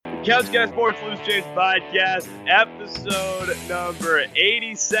Couch Guy Sports Loose Change Podcast, episode number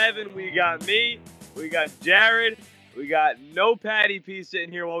 87. We got me, we got Jared, we got no Patty P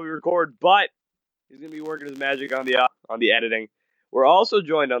sitting here while we record, but he's going to be working his magic on the editing. We're also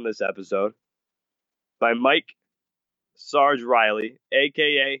joined on this episode by Mike Sarge Riley,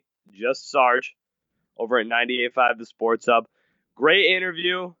 a.k.a. Just Sarge, over at 98.5 The Sports Hub. Great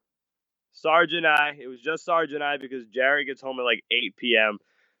interview. Sarge and I, it was just Sarge and I because Jared gets home at like 8 p.m.,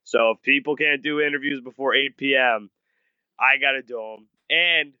 so if people can't do interviews before 8 p.m., I got to do them.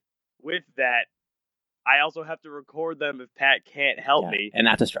 And with that, I also have to record them if Pat can't help me. And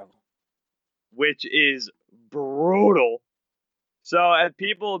that's a struggle. Which is brutal. So as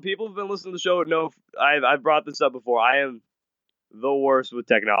people who've been listening to the show know, I've brought this up before. I am the worst with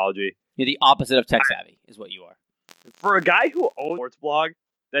technology. You're the opposite of tech savvy, is what you are. For a guy who owns a sports blog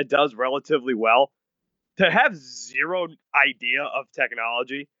that does relatively well, to have zero idea of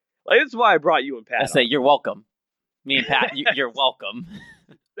technology, like that's why I brought you and Pat. I say you're welcome. Me and Pat, you're welcome.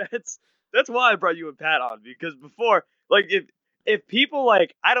 That's why I brought you and Pat on, because before, like if people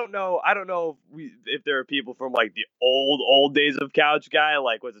like I don't know if there are people from like the old days of Couch Guy,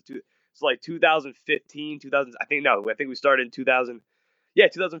 like was it it's like 2015, 2000. I think we started in 2000. Yeah,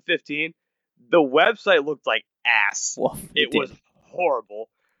 2015. The website looked like ass. Well, it was horrible.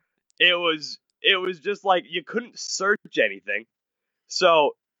 It was just like you couldn't search anything.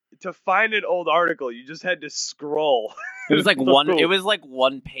 So to find an old article, you just had to scroll. It was like one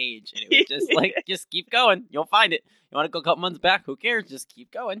page, and it was just like, just keep going. You'll find it. You want to go a couple months back? Who cares? Just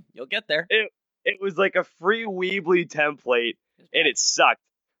keep going. You'll get there. It was like a free Weebly template, and it sucked.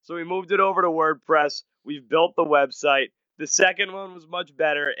 So we moved it over to WordPress. We've built the website. The second one was much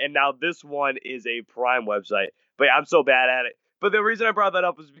better, and now this one is a Prime website. But I'm so bad at it. But the reason I brought that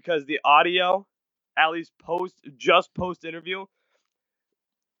up was because the audio, at least post interview,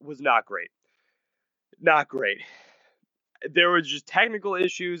 was not great. Not great. There were just technical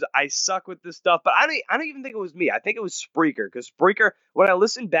issues. I suck with this stuff, but I don't even think it was me. I think it was Spreaker, because Spreaker, when I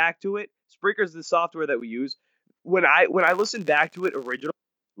listened back to it, Spreaker is the software that we use. When I listened back to it originally,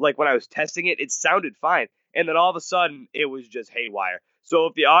 like when I was testing it, it sounded fine, and then all of a sudden it was just haywire. So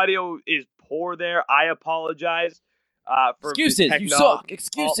if the audio is poor there, I apologize. For excuses, you suck.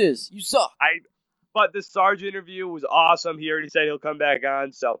 Excuses, you suck. But the Sarge interview was awesome. He already said he'll come back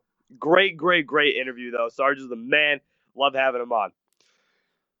on. So great interview though. Sarge is the man. Love having him on.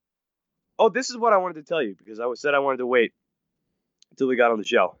 Oh, this is what I wanted to tell you, because I said I wanted to wait until we got on the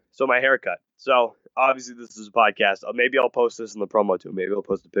show. So my haircut. So obviously this is a podcast. Maybe I'll post this in the promo too. Maybe I'll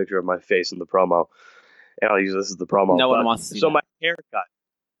post a picture of my face in the promo, and I'll use this as the promo. No one wants to see that. So my haircut.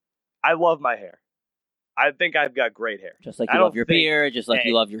 I love my hair. I think I've got great hair. Just like you love your beard, just like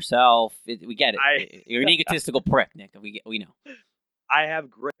you love yourself. We get it. You're an egotistical prick, Nick. We know. I have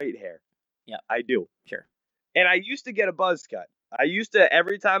great hair. Yeah, I do. Sure. And I used to get a buzz cut. I used to,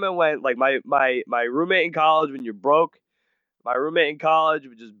 every time I went, like my roommate in college, when you're broke, my roommate in college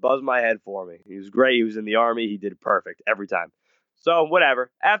would just buzz my head for me. He was great. He was in the Army. He did perfect every time. So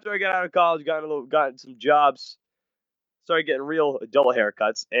whatever. After I got out of college, gotten some jobs, started getting real adult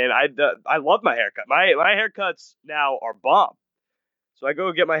haircuts, and I love my haircut. My haircuts now are bomb. So I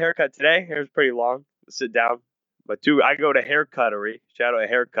go get my haircut today. Hair's pretty long. Sit down. I go to Haircuttery. Shout out to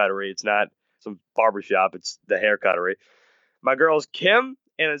Haircuttery. It's not some barbershop. It's the Haircuttery. My girl's Kim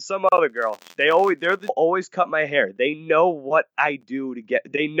and some other girl. They always cut my hair. They know what I do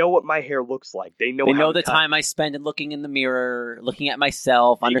they know what my hair looks like. They know the time I spend in looking in the mirror, looking at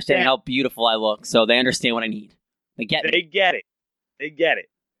myself, understanding how beautiful I look. So they understand what I need. They get it.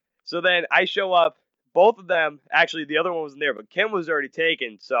 So then I show up. Both of them, actually, the other one wasn't there, but Kim was already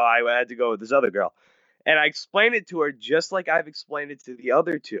taken, so I had to go with this other girl. And I explained it to her just like I've explained it to the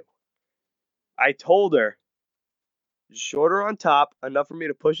other two. I told her, shorter on top, enough for me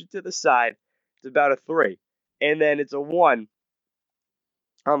to push it to the side. It's about a 3. And then it's a 1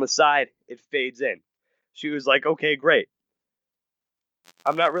 on the side. It fades in. She was like, okay, great.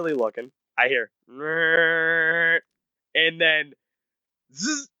 I'm not really looking. I hear, and then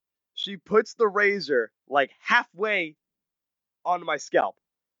zzz, she puts the razor like halfway onto my scalp,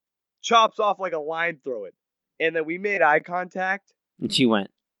 chops off like a line through it, and then we made eye contact. And she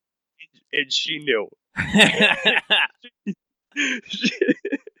went. And she knew. It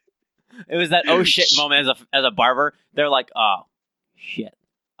was that oh shit moment as a barber. They're like, oh shit,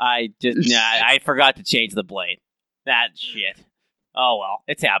 I forgot to change the blade. That shit. Oh well,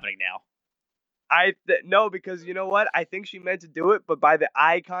 it's happening now. No, because you know what? I think she meant to do it, but by the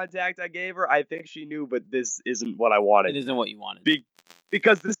eye contact I gave her, I think she knew, but this isn't what I wanted. It isn't what you wanted.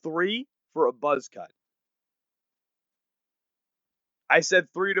 Because this 3 for a buzz cut. I said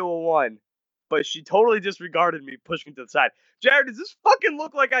 3-1, but she totally disregarded me pushing to the side. Jared, does this fucking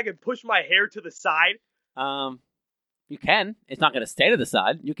look like I can push my hair to the side? You can. It's not going to stay to the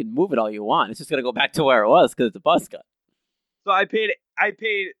side. You can move it all you want. It's just going to go back to where it was because it's a buzz cut. So I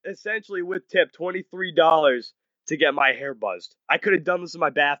paid essentially with tip $23 to get my hair buzzed. I could have done this in my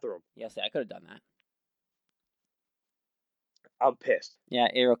bathroom. Yes, I could have done that. I'm pissed. Yeah,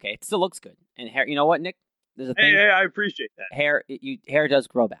 you're okay. It still looks good. And hair, you know what, Nick? There's a thing. Hey, I appreciate that. Hair does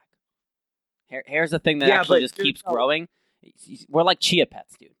grow back. Hair's a thing that actually just keeps growing. We're like chia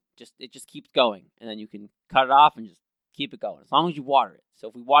pets, dude. It just keeps going, and then you can cut it off and just keep it going as long as you water it. So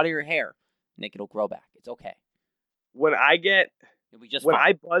if we water your hair, Nick, it'll grow back. It's okay. When I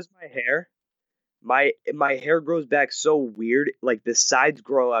buzz my hair, my hair grows back so weird. Like the sides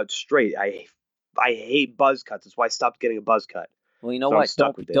grow out straight. I hate buzz cuts. That's why I stopped getting a buzz cut. Well, you know what?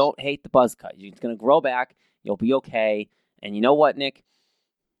 Don't hate the buzz cut. It's going to grow back. You'll be okay. And you know what, Nick?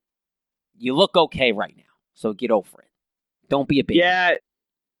 You look okay right now. So get over it. Don't be a baby. Yeah.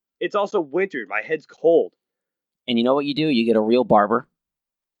 It's also winter. My head's cold. And you know what you do? You get a real barber,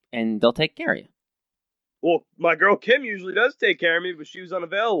 and they'll take care of you. Well, my girl Kim usually does take care of me, but she was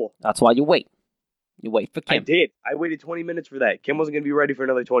unavailable. That's why you wait. You wait for Kim. I did. I waited 20 minutes for that. Kim wasn't going to be ready for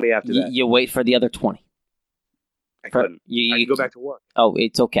another 20 after that. You wait for the other 20. I couldn't. I could go back to work. Oh,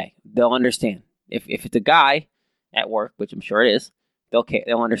 it's okay. They'll understand. If it's a guy at work, which I'm sure it is, they'll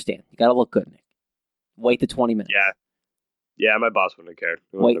understand. You got to look good, Nick. Wait the 20 minutes. Yeah, my boss wouldn't have cared.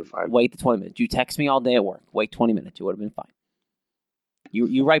 Wait the 20 minutes. You text me all day at work. Wait 20 minutes. You would have been fine.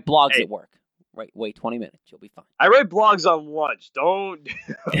 You write blogs at work. Wait 20 minutes. You'll be fine. I write blogs on lunch. Don't.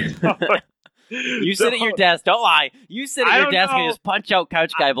 You sit at your desk. Don't lie. You sit at your desk and just punch out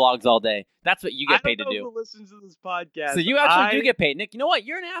Couch Guy blogs all day. That's what you get paid to do. I don't know who listens to this podcast. So you actually do get paid. Nick, you know what?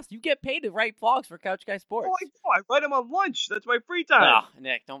 You're an ass. You get paid to write blogs for Couch Guy Sports. Oh, I know. I write them on lunch. That's my free time. Oh,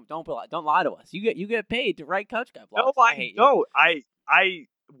 Nick, don't lie to us. You get paid to write Couch Guy blogs. No, I don't. I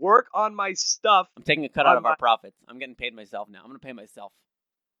work on my stuff. I'm taking a cut out of our profits. I'm getting paid myself now. I'm going to pay myself.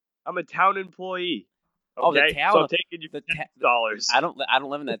 I'm a town employee. Okay? Oh, the town. So I'm taking you $50. I don't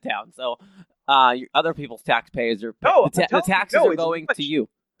live in that town. So other people's taxpayers are the taxes are going to you.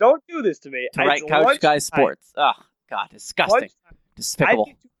 Don't do this to me. To write Couch Guy Sports. Oh, God, disgusting. Despicable.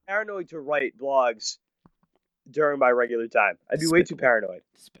 I'd be too paranoid to write blogs during my regular time. I'd be way too paranoid.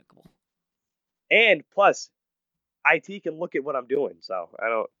 Despicable. And plus, IT can look at what I'm doing, so I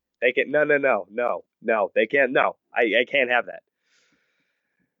don't. They can no. They can't. No, I can't have that.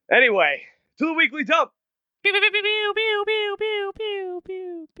 Anyway, to the weekly dump. Pew, pew, pew, pew, pew, pew, pew, pew,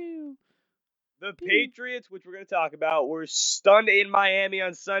 pew, pew. The Patriots, which we're going to talk about, were stunned in Miami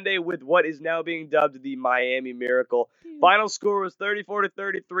on Sunday with what is now being dubbed the Miami Miracle. Final score was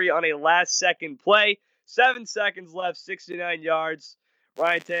 34-33 on a last-second play. 7 seconds left, 69 yards.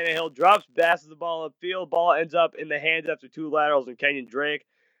 Ryan Tannehill drops, passes the ball upfield. Ball ends up in the hands after 2 laterals and Kenyon Drake.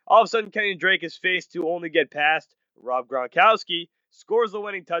 All of a sudden, Kenyon Drake is faced to only get past Rob Gronkowski. Scores the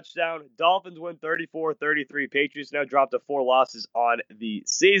winning touchdown. Dolphins win 34-33. Patriots now drop to 4 losses on the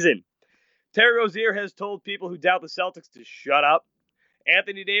season. Terry Rozier has told people who doubt the Celtics to shut up.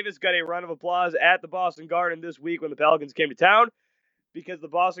 Anthony Davis got a round of applause at the Boston Garden this week when the Pelicans came to town because the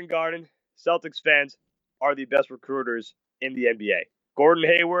Boston Garden Celtics fans are the best recruiters in the NBA. Gordon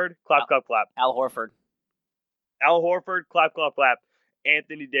Hayward, clap, clap, clap. Al Horford, clap, clap, clap.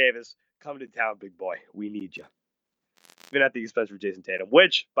 Anthony Davis, come to town, big boy. We need you. Even at the expense for Jason Tatum,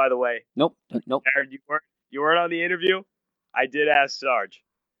 which, by the way, nope. Aaron, you weren't on the interview. I did ask Sarge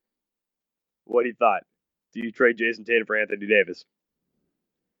what he thought. Do you trade Jason Tatum for Anthony Davis?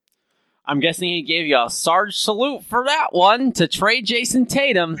 I'm guessing he gave you a Sarge salute for that one to trade Jason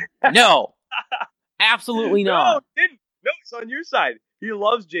Tatum. No, absolutely not. No, he's on your side. He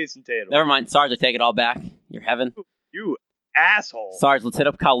loves Jason Tatum. Never mind, Sarge. I take it all back. You're heaven. You asshole. Sarge, let's hit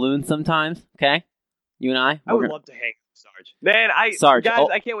up Kowloon sometimes. Okay, you and I would love to hang with Sarge. Man, Sarge, guys,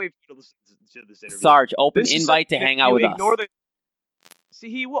 I can't wait to listen to this interview. Sarge, open invite to hang out with us. See,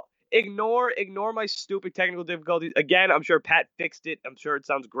 he will ignore my stupid technical difficulties. Again, I'm sure Pat fixed it. I'm sure it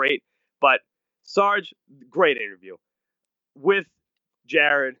sounds great. But Sarge, great interview with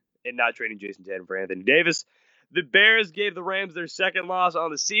Jared and not trading Jason Tatum for Anthony Davis. The Bears gave the Rams their second loss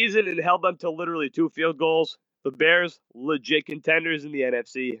on the season and held them to literally 2 field goals. The Bears, legit contenders in the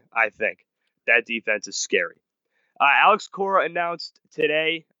NFC, I think. That defense is scary. Alex Cora announced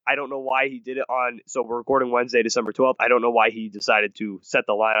today, I don't know why he did it so we're recording Wednesday, December 12th. I don't know why he decided to set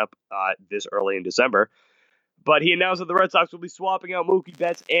the lineup this early in December. But he announced that the Red Sox will be swapping out Mookie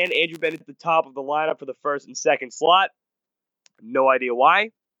Betts and Andrew Bennett at the top of the lineup for the first and second slot. No idea why.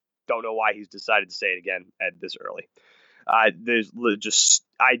 Don't know why he's decided to say it again at this early. There's just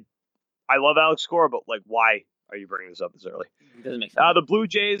I love Alex Cora, but like, why are you bringing this up this early? It doesn't make sense. The Blue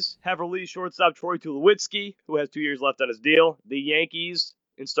Jays have released shortstop Troy Tulowitzki, who has 2 years left on his deal. The Yankees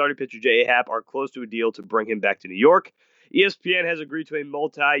and starting pitcher J.A. Happ are close to a deal to bring him back to New York. ESPN has agreed to a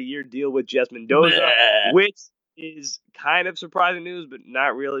multi-year deal with Jess Mendoza, which is kind of surprising news, but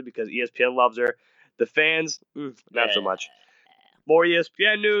not really because ESPN loves her. The fans, not so much. More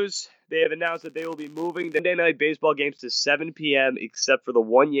ESPN news. They have announced that they will be moving the Monday Night Baseball games to 7 p.m., except for the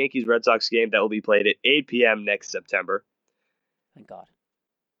one Yankees-Red Sox game that will be played at 8 p.m. next September. Thank God.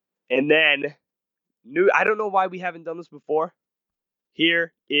 And then, I don't know why we haven't done this before.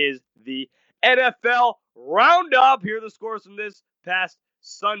 Here is the NFL Roundup. Here are the scores from this past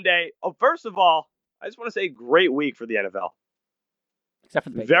Sunday. Oh, first of all, I just want to say great week for the NFL. Except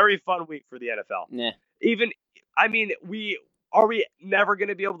for the very fun week for the NFL. Yeah. Are we never going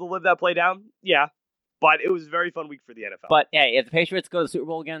to be able to live that play down? Yeah. But it was a very fun week for the NFL. But, hey, if the Patriots go to the Super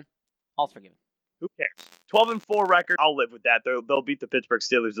Bowl again, all's forgiven. Who cares? 12-4 record. I'll live with that. They'll beat the Pittsburgh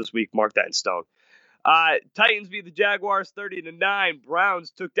Steelers this week. Mark that in stone. Titans beat the Jaguars 30-9.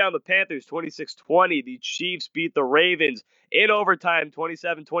 Browns took down the Panthers 26-20. The Chiefs beat the Ravens in overtime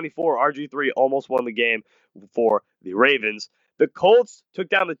 27-24. RG3 almost won the game for the Ravens. The Colts took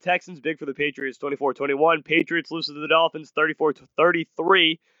down the Texans, big for the Patriots, 24-21. Patriots lose to the Dolphins,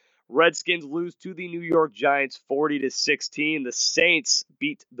 34-33. Redskins lose to the New York Giants, 40-16. The Saints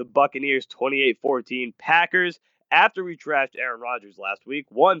beat the Buccaneers, 28-14. Packers, after we trashed Aaron Rodgers last week,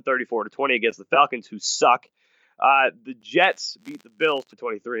 won 34-20 against the Falcons, who suck. The Jets beat the Bills to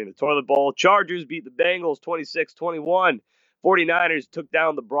 23 in the toilet bowl. Chargers beat the Bengals, 26-21. 49ers took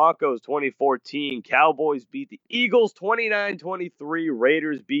down the Broncos 2014. Cowboys beat the Eagles 29-23.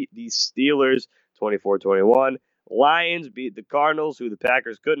 Raiders beat the Steelers 24-21. Lions beat the Cardinals, who the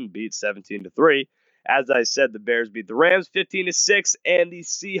Packers couldn't beat 17-3. As I said, the Bears beat the Rams 15-6, and the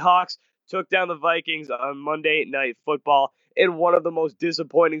Seahawks took down the Vikings on Monday Night Football in one of the most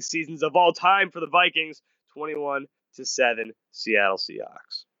disappointing seasons of all time for the Vikings, 21-7 Seattle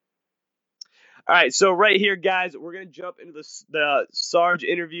Seahawks. All right, so right here, guys, we're going to jump into the Sarge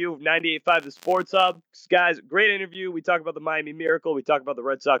interview of 98.5 The Sports Hub. Guys, great interview. We talk about the Miami Miracle. We talk about the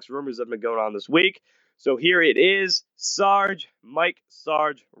Red Sox rumors that have been going on this week. So here it is, Mike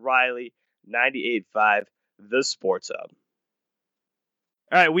Sarge Riley, 98.5 The Sports Hub.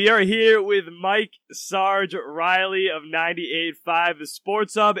 All right, we are here with Mike Sarge Riley of 98.5 The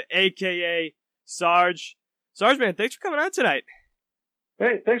Sports Hub, a.k.a. Sarge. Sarge, man, thanks for coming on tonight.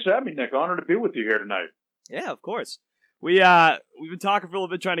 Hey, thanks for having me, Nick. Honored to be with you here tonight. Yeah, of course. We've been talking for a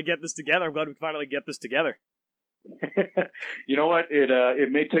little bit trying to get this together. I'm glad we finally get this together. You know what?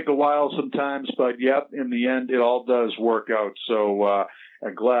 It may take a while sometimes, but yep, in the end, it all does work out. So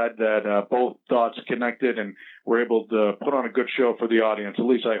I'm glad that both thoughts connected and we're able to put on a good show for the audience. At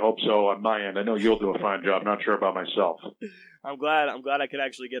least I hope so on my end. I know you'll do a fine job. Not sure about myself. I'm glad I could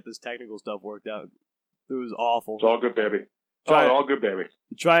actually get this technical stuff worked out. It was awful. It's all good, baby. All good, baby.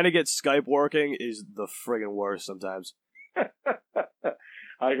 Trying to get Skype working is the friggin' worst sometimes.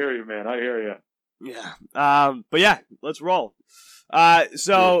 I hear you, man. I hear you. Yeah. But yeah, let's roll.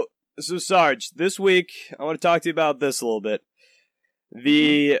 So Sarge, this week I want to talk to you about this a little bit.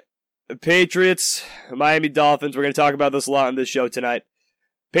 The Patriots, Miami Dolphins. We're going to talk about this a lot on this show tonight.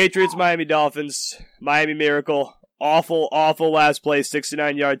 Patriots, Miami Dolphins, Miami Miracle. Awful last play,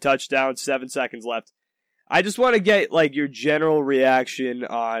 69-yard touchdown, 7 seconds left. I just want to get your general reaction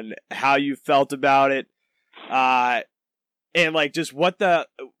on how you felt about it, and just what the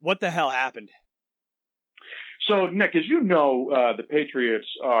hell happened. So, Nick, as you know, the Patriots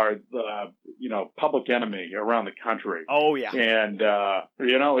are the public enemy around the country. Oh yeah, and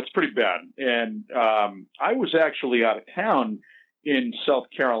it's pretty bad. And I was actually out of town in South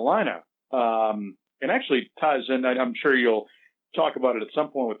Carolina, and actually ties in. I'm sure you'll talk about it at some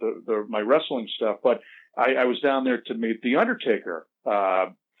point with my wrestling stuff, but. I was down there to meet The Undertaker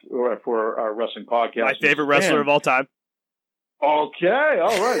for our wrestling podcast. My favorite wrestler of all time. Okay,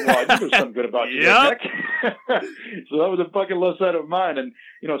 all right. Well, I knew there was something good about you, Nick. So that was a bucket list item of mine. And,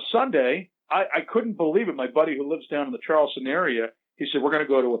 Sunday, I couldn't believe it. My buddy who lives down in the Charleston area, he said, we're going to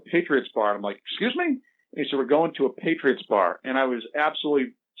go to a Patriots bar. And I'm like, excuse me? And he said, we're going to a Patriots bar. And I was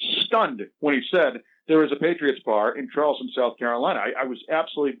absolutely stunned when he said there was a Patriots bar in Charleston, South Carolina. I was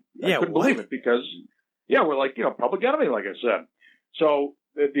absolutely, I couldn't believe it because... Yeah, we're public enemy, like I said. So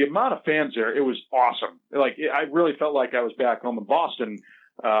the amount of fans there, it was awesome. I really felt like I was back home in Boston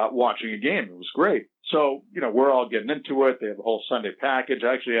watching a game. It was great. So, we're all getting into it. They have a whole Sunday package.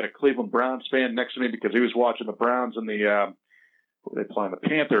 I actually had a Cleveland Browns fan next to me because he was watching the Browns and the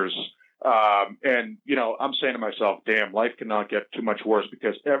Panthers And, I'm saying to myself, damn, life cannot get too much worse,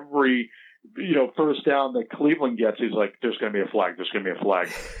 because every, first down that Cleveland gets, he's like, there's going to be a flag. There's going to be a flag.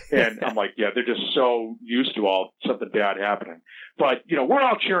 And I'm like, yeah, they're just so used to something bad happening. But, we're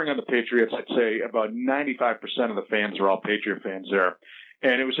all cheering on the Patriots. I'd say about 95% of the fans are all Patriot fans there.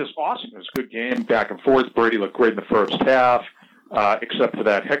 And it was just awesome. It was a good game, back and forth. Brady looked great in the first half, except for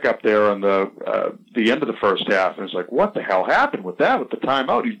that hiccup there on the end of the first half. And it's like, what the hell happened with that, with the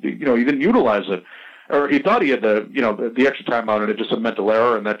timeout? He didn't utilize it. Or he thought he had the extra timeout, and it just a mental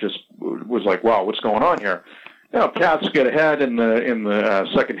error, and that just was like, wow, what's going on here? Pats get ahead in the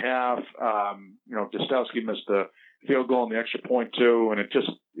second half. Gostowski missed the field goal and the extra point too, and it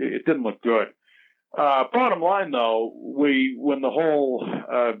didn't look good. Bottom line, though, when the whole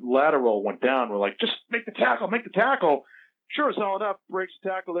lateral went down, we're like, just make the tackle. Sure as hell enough, breaks the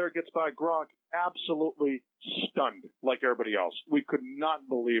tackle there, gets by Gronk, absolutely stunned like everybody else. We could not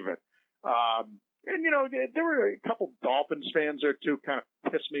believe it. And, there were a couple Dolphins fans there, too, kind of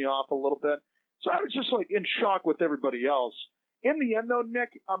pissed me off a little bit. So I was just, in shock with everybody else. In the end, though, Nick,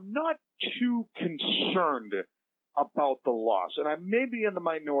 I'm not too concerned about the loss. And I may be in the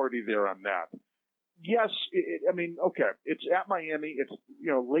minority there on that. Yes, okay, it's at Miami. It's,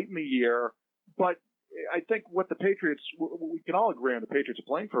 late in the year. But I think what the Patriots, we can all agree on the Patriots are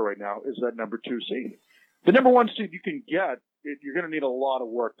playing for right now, is that number 2 seed. The number 1 seed you can get, you're going to need a lot of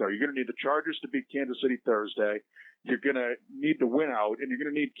work there. You're going to need the Chargers to beat Kansas City Thursday. You're going to need to win out, and you're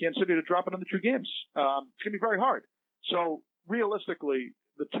going to need Kansas City to drop another 2 games. It's going to be very hard. So realistically,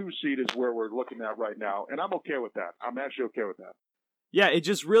 the 2 seed is where we're looking at right now, and I'm okay with that. I'm actually okay with that. Yeah, it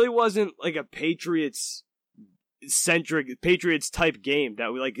just really wasn't like a Patriots-centric, Patriots-type game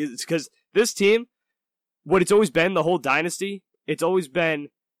that we like. It's because this team, what it's always been, the whole dynasty, it's always been,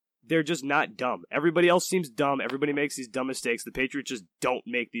 they're just not dumb. Everybody else seems dumb. Everybody makes these dumb mistakes. The Patriots just don't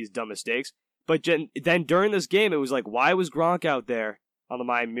make these dumb mistakes. But then during this game, it was like, why was Gronk out there on the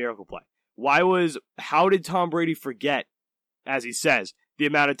Miami Miracle play? How did Tom Brady forget, as he says, the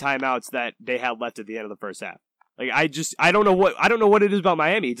amount of timeouts that they had left at the end of the first half? Like, I don't know what it is about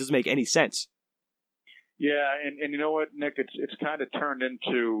Miami. It doesn't make any sense. Yeah, and you know what, Nick? It's kind of turned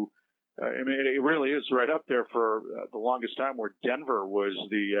into, it really is right up there for the longest time, where Denver was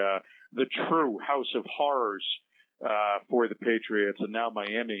the true house of horrors for the Patriots, and now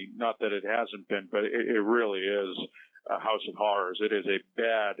Miami. Not that it hasn't been, but it really is a house of horrors. It is a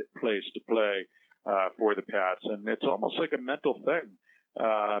bad place to play for the Pats, and it's almost like a mental thing.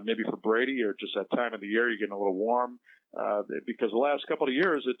 Maybe for Brady, or just that time of the year, you're getting a little warm, because the last couple of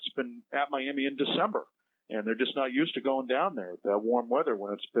years it's been at Miami in December. And they're just not used to going down there, that warm weather.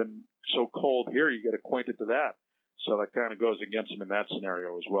 When it's been so cold here, you get acquainted to that. So that kind of goes against them in that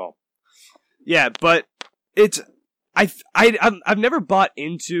scenario as well. Yeah, but I've never bought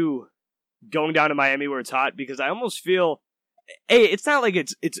into going down to Miami where it's hot, because I almost feel, it's not like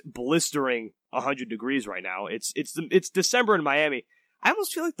it's blistering 100 degrees right now. It's December in Miami. I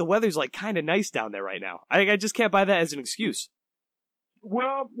almost feel like the weather's like kind of nice down there right now. I just can't buy that as an excuse.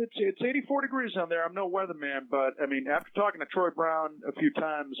 Well, it's 84 degrees down there. I'm no weatherman, but after talking to Troy Brown a few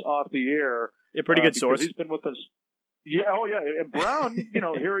times off the air, pretty good source. He's been with us. Yeah, oh yeah, and Brown,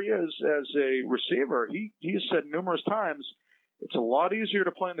 here he is as a receiver. He has said numerous times it's a lot easier to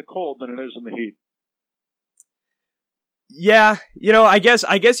play in the cold than it is in the heat. Yeah, I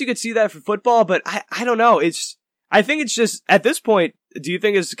guess you could see that for football, but I don't know. I think it's just at this point. Do you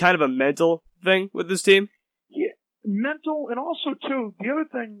think it's kind of a mental thing with this team? Mental, and also, too, the other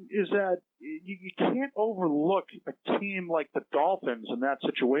thing is that you can't overlook a team like the Dolphins in that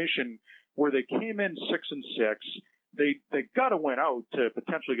situation, where they came in 6-6. They got to win out to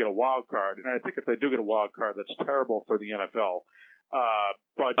potentially get a wild card, and I think if they do get a wild card, that's terrible for the NFL.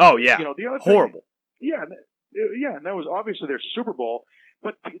 But oh yeah, the other horrible. Thing, yeah, and that was obviously their Super Bowl.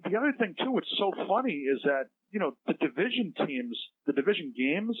 But the other thing too, what's so funny is that the division teams, the division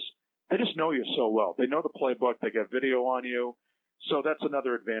games, they just know you so well. They know the playbook. They got video on you. So that's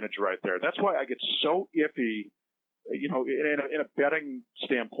another advantage right there. That's why I get so iffy, in a betting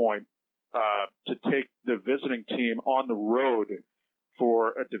standpoint, to take the visiting team on the road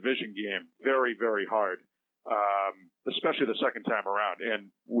for a division game. Very, very hard, especially the second time around.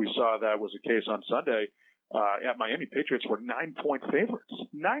 And we saw that was the case on Sunday at Miami. Patriots were 9-point favorites.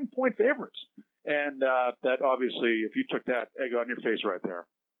 9-point favorites. And that obviously, if you took that, egg on your face right there.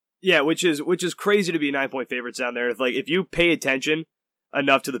 Yeah, which is crazy to be 9-point favorites down there. If you pay attention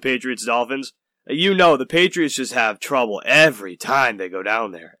enough to the Patriots Dolphins, the Patriots just have trouble every time they go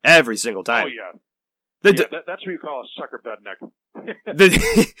down there. Every single time. Oh yeah. That's what you call a sucker bet, Nick.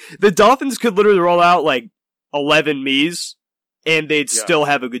 the Dolphins could literally roll out 11 me's and they'd still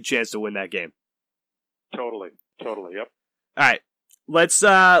have a good chance to win that game. Totally, yep. All right, let's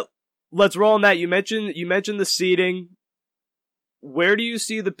roll on that. You mentioned the seeding. Where do you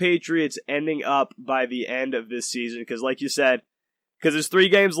see the Patriots ending up by the end of this season? Because like you said, there's 3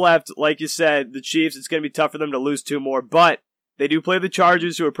 games left. Like you said, the Chiefs, it's going to be tough for them to lose 2 more, but they do play the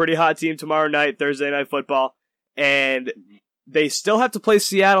Chargers, who are a pretty hot team tomorrow night, Thursday Night Football, and they still have to play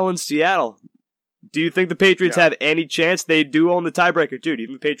Seattle in Seattle. Do you think the Patriots have any chance? They do own the tiebreaker, too. Do you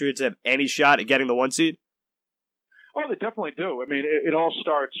think the Patriots have any shot at getting the 1 seed? Oh, they definitely do. I mean, it all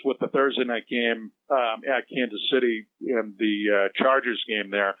starts with the Thursday night game at Kansas City and the Chargers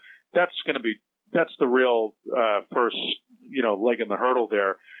game there. That's the real first, leg in the hurdle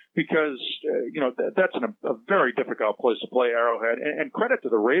there, because, that's a very difficult place to play, Arrowhead. And credit to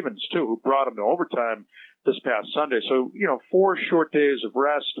the Ravens, too, who brought them to overtime this past Sunday. So, 4 short days of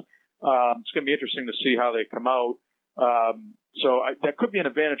rest. It's going to be interesting to see how they come out. That could be an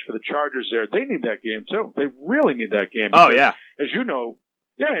advantage for the Chargers there. They need that game, too. They really need that game. Oh, yeah. As you know,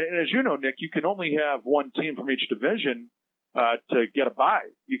 Nick, you can only have one team from each division to get a bye.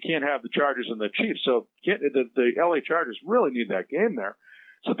 You can't have the Chargers and the Chiefs. So the LA Chargers really need that game there.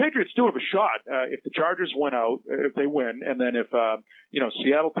 So the Patriots do have a shot if the Chargers win out, if they win, and then if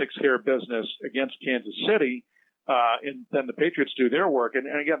Seattle takes care of business against Kansas City, and then the Patriots do their work. And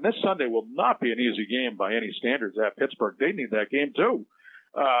again, this Sunday will not be an easy game by any standards at Pittsburgh. They need that game too.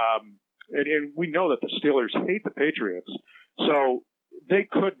 And we know that the Steelers hate the Patriots. So they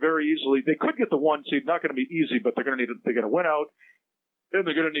could get the 1 seed. Not going to be easy, but they're going to win out, and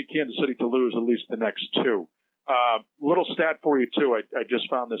they're going to need Kansas City to lose at least the next 2. Little stat for you too. I just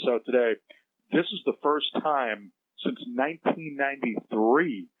found this out today. This is the first time since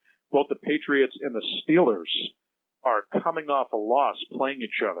 1993 both the Patriots and the Steelers are coming off a loss playing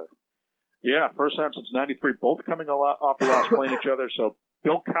each other. Yeah, first time since 93, both coming off a loss playing each other. So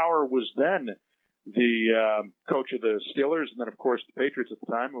Bill Cowher was then the coach of the Steelers, and then, of course, the Patriots at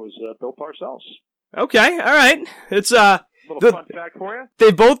the time was Bill Parcells. Okay, all right. It's little fun fact for you.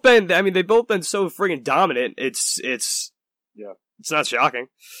 They've both been so friggin' dominant. It's not shocking.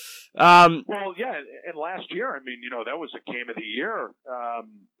 Well, yeah, and last year, I mean, that was a game of the year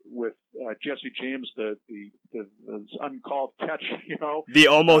with Jesse James, the uncalled catch, the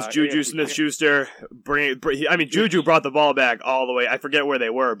almost Juju Smith-Schuster. Juju brought the ball back all the way. I forget where they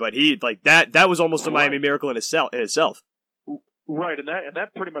were, but that was almost a Miami miracle in itself. Right, and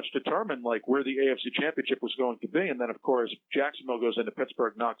that pretty much determined where the AFC Championship was going to be, and then of course Jacksonville goes into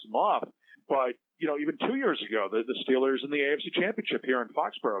Pittsburgh, knocks them off. But even 2 years ago, the Steelers in the AFC Championship here in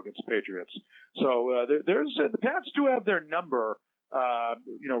Foxborough against the Patriots. So the Pats do have their number,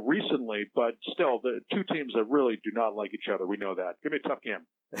 recently, but still the 2 teams that really do not like each other. We know that. Give me a tough game.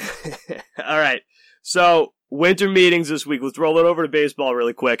 All right, so winter meetings this week. Let's roll it over to baseball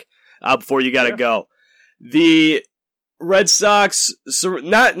really quick before you got to go. The Red Sox, so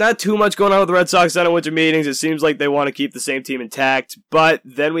not too much going on with the Red Sox down in winter meetings. It seems like they want to keep the same team intact, but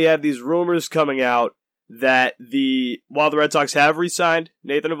then we have these rumors coming out that while the Red Sox have re-signed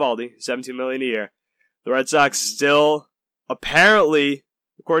Nathan Eovaldi, $17 million a year, the Red Sox still, apparently,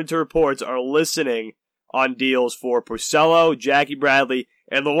 according to reports, are listening on deals for Porcello, Jackie Bradley,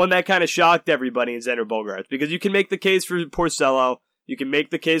 and the one that kind of shocked everybody in Xander Bogaerts, because you can make the case for Porcello, you can make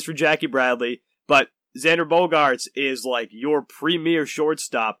the case for Jackie Bradley, but Xander Bogaerts is your premier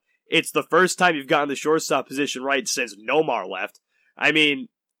shortstop. It's the first time you've gotten the shortstop position right since Nomar left. I mean,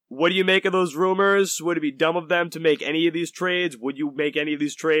 what do you make of those rumors? Would it be dumb of them to make any of these trades? Would you make any of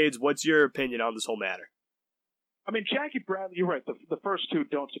these trades? What's your opinion on this whole matter? I mean, Jackie Bradley, you're right. The first 2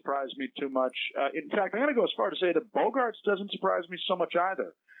 don't surprise me too much. In fact, I'm going to go as far to say that Bogaerts doesn't surprise me so much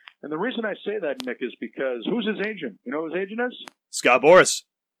either. And the reason I say that, Nick, is because who's his agent? You know who his agent is? Scott Boras.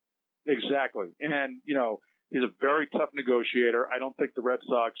 Exactly. And, he's a very tough negotiator. I don't think the Red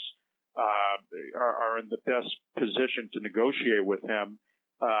Sox are in the best position to negotiate with him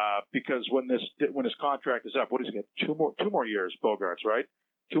because when his contract is up, what does he get? 2 more years, Bogaerts, right?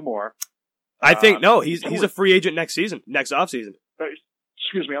 2 more. I think, no, he's a free agent next offseason.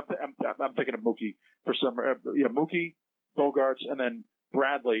 Excuse me, I'm thinking of Mookie for some. Mookie, Bogaerts, and then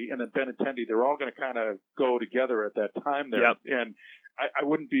Bradley, and then Benintendi. They're all going to kind of go together at that time there. Yep. And I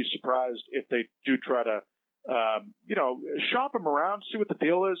wouldn't be surprised if they do try to, shop him around, see what the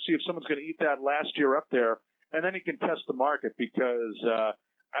deal is, see if someone's going to eat that last year up there, and then he can test the market because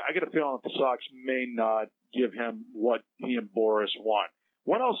I get a feeling that the Sox may not give him what he and Boras want.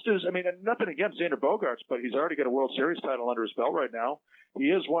 What else does, nothing against Xander Bogaerts, but he's already got a World Series title under his belt right now.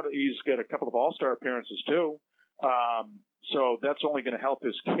 He's got a couple of All-Star appearances too. So that's only going to help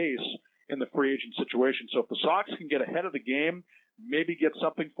his case. in the free agent situation. So if the Sox can get ahead of the game, maybe get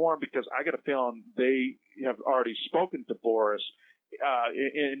something for him, because I got a feeling they have already spoken to Boris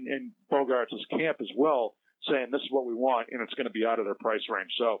in Bogaerts' camp as well, saying this is what we want, and it's going to be out of their price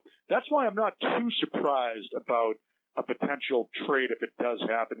range. So that's why I'm not too surprised about a potential trade if it does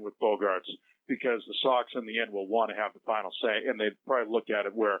happen with Bogaerts, because the Sox in the end will want to have the final say, and they'd probably look at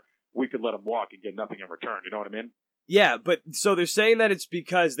it where we could let him walk and get nothing in return. You know what I mean? Yeah, but so they're saying that it's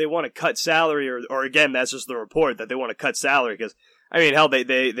because they want to cut salary, or again, that's just the report, that they want to cut salary, because, I mean, hell,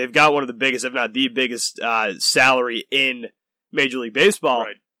 they've got one of the biggest, if not the biggest, salary in Major League Baseball.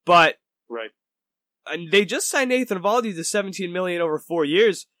 Right. But right. And they just signed Nathan Eovaldi to $17 million over 4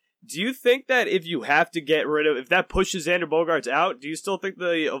 years. Do you think that if you have to get rid of, if that pushes Xander Bogaerts out, do you still think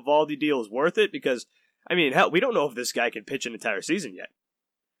the Eovaldi deal is worth it? Because, I mean, hell, we don't know if this guy can pitch an entire season yet.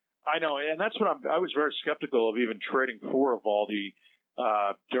 I know, and that's what I was very skeptical of even trading for Eovaldi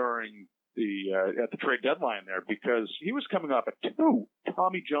during at the trade deadline there, because he was coming off of 2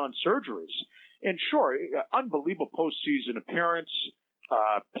 Tommy John surgeries. And sure, unbelievable postseason appearance,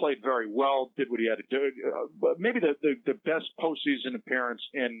 played very well, did what he had to do. Maybe the best postseason appearance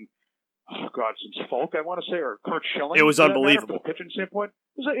in, since Falk, I want to say, or Curt Schilling. It was unbelievable. From a pitching standpoint,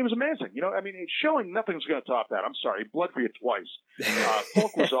 it was amazing. You know, I mean, Schilling, nothing's going to top that. I'm sorry, he bled for you twice.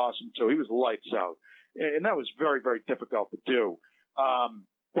 Falk was awesome too. He was lights out, and that was very, very difficult to do.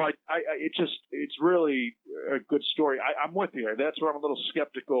 But it's really a good story. I'm with you. That's where I'm a little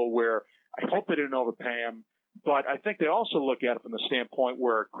skeptical. Where I hope they didn't overpay him, but I think they also look at it from the standpoint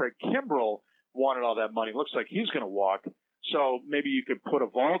where Craig Kimbrell wanted all that money. Looks like he's going to walk. So maybe you could put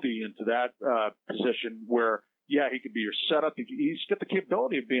Eovaldi into that position where, yeah, he could be your setup. He's got the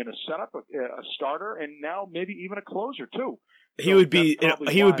capability of being a setup, a starter, and now maybe even a closer too. He would be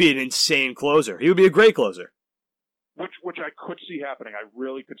an insane closer. He would be a great closer. Which I could see happening. I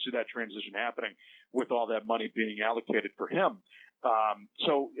really could see that transition happening with all that money being allocated for him.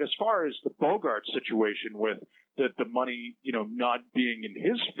 So as far as the Bogaerts situation with the money, not being in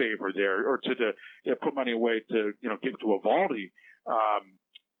his favor there, or to put money away to, give to Eovaldi,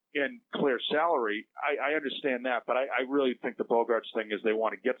 and clear salary, I understand that, but I really think the Bogaerts thing is they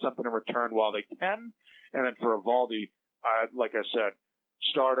want to get something in return while they can. And then for Eovaldi, like I said,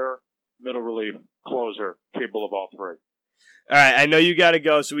 starter, middle relief, closer, capable of all three. All right, I know you got to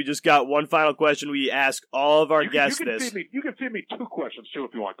go, so we just got one final question. We ask all of our guests this. You can feed me 2 questions too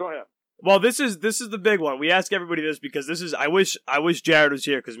if you want. Go ahead. Well, this is the big one. We ask everybody this because this is. I wish Jared was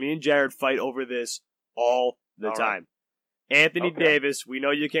here, because me and Jared fight over this all the time. Right. Anthony Davis, we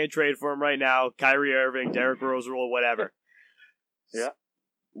know you can't trade for him right now. Kyrie Irving, Derrick Rose, whatever. Yeah.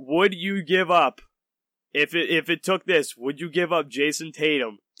 Would you give up if it took this? Would you give up Jason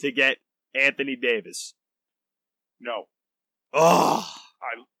Tatum to get Anthony Davis? No. Oh,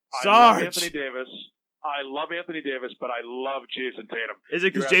 I love Anthony Davis. I love Anthony Davis, but I love Jason Tatum. Is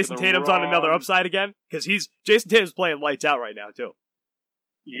it because Jason Tatum's on another upside again? Because Jason Tatum's playing lights out right now too.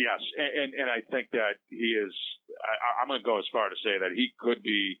 Yes, and I think that he is. I'm going to go as far to say that he could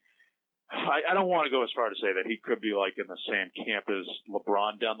be. I don't want to go as far to say that he could be like in the same camp as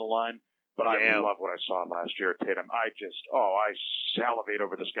LeBron down the line. But I love what I saw last year at Tatum. I salivate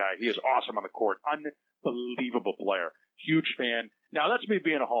over this guy. He is awesome on the court. Unbelievable player. Huge fan. Now, that's me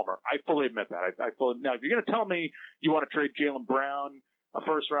being a homer. I fully admit that. Now, if you're going to tell me you want to trade Jaylen Brown, a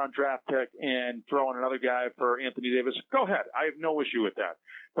first-round draft pick, and throw in another guy for Anthony Davis, go ahead. I have no issue with that.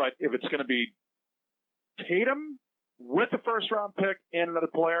 But if it's going to be Tatum with a first-round pick and another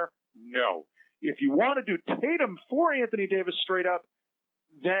player, no. If you want to do Tatum for Anthony Davis straight up,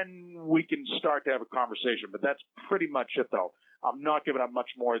 then we can start to have a conversation. But that's pretty much it, though. I'm not giving up much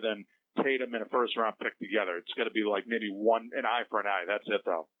more than Tatum and a first-round pick together. It's going to be like maybe an eye for an eye. That's it,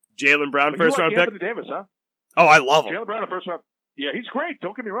 though. Jaylen Brown, first-round pick? Anthony Davis, huh? Oh, I love him. Jaylen Brown, a first-round. Yeah, he's great.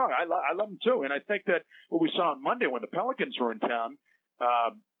 Don't get me wrong. I love him, too. And I think that what we saw on Monday when the Pelicans were in town,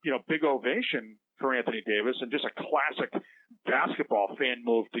 big ovation for Anthony Davis, and just a classic basketball fan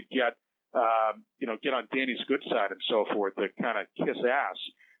move to get on Danny's good side and so forth, to kind of kiss ass.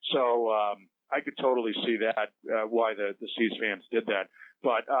 So I could totally see that, why the C's fans did that.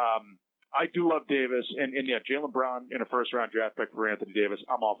 But I do love Davis, and Jaylen Brown in a first-round draft pick for Anthony Davis.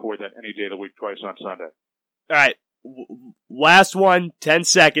 I'm all for that any day of the week, twice on Sunday. All right. Last one, 10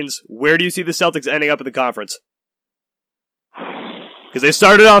 seconds. Where do you see the Celtics ending up in the conference? Because they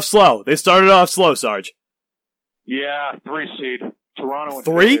started off slow. Sarge. Yeah, 3 seed. Toronto and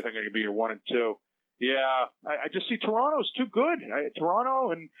 3? Philly, I think it could be your 1 and 2. Yeah, I just see Toronto's too good.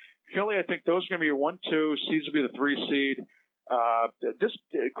 Toronto and Philly, I think those are going to be your 1-2. Seeds will be the 3 seed. this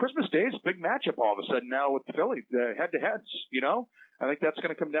Christmas Day is a big matchup all of a sudden now with Philly, head-to-heads, I think that's going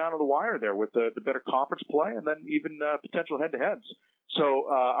to come down to the wire there with the better conference play and then even potential head-to-heads. So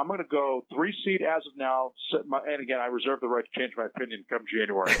I'm going to go 3 seed as of now. And again, I reserve the right to change my opinion come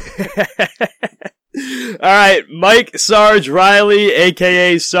January. All right, Mike Sarge Riley,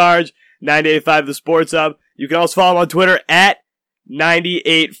 a.k.a. Sarge, 98.5 The Sports Hub. You can also follow him on Twitter at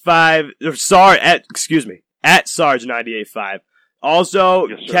 98.5, at Sarge 98.5. Also,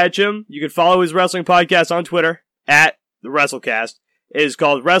 yes, catch him. You can follow his wrestling podcast on Twitter at The WrestleCast. It is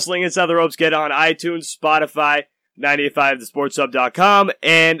called Wrestling Inside the Ropes. Get on iTunes, Spotify, 98.5thesportshub.com,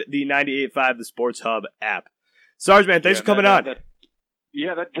 and the 98.5 The Sports Hub app. Sarge, man, thanks for coming on.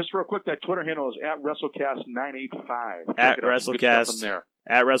 Just real quick, that Twitter handle is at WrestleCast985. At WrestleCast.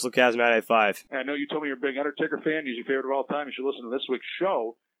 At WrestleCast985. I know you told me you're a big Undertaker fan. He's your favorite of all time. You should listen to this week's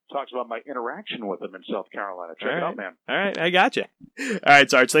show. It talks about my interaction with him in South Carolina. Check it out, man. All right, I got you. All right,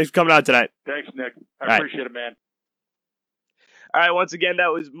 Sarge, thanks for coming on tonight. Thanks, Nick. I appreciate it, man. All right, once again,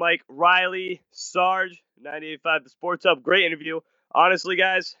 that was Mike Riley, Sarge, 98.5 The Sports Hub. Great interview. Honestly,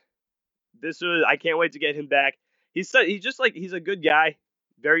 guys, I can't wait to get him back. He's a good guy,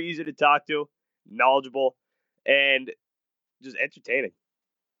 very easy to talk to, knowledgeable, and just entertaining.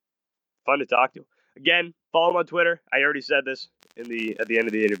 Fun to talk to. Again, follow him on Twitter. I already said this at the end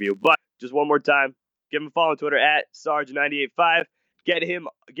of the interview, but just one more time, give him a follow on Twitter at Sarge985.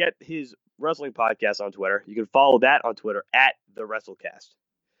 Get his wrestling podcast on Twitter. You can follow that on Twitter at The WrestleCast.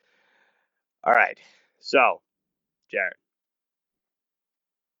 All right, so Jared.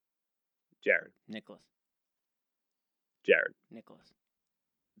 Nicholas.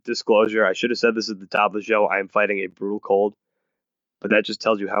 Disclosure, I should have said this at the top of the show. I am fighting a brutal cold, but that just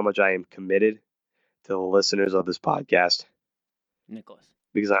tells you how much I am committed to the listeners of this podcast. Nicholas.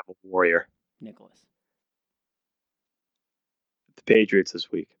 Because I'm a warrior. Nicholas. The Patriots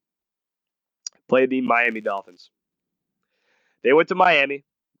this week played the Miami Dolphins. They went to Miami.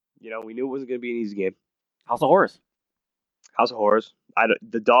 We knew it wasn't going to be an easy game. House of Horrors.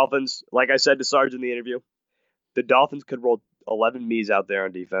 The Dolphins, like I said to Sarge in the interview, the Dolphins could roll 11 me's out there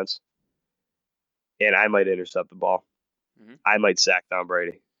on defense, and I might intercept the ball. Mm-hmm. I might sack Tom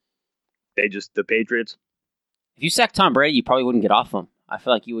Brady. The Patriots. If you sack Tom Brady, you probably wouldn't get off him. I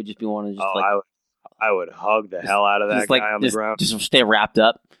feel like you would just be wanting to just I would hug the hell out of that guy on the ground. Just stay wrapped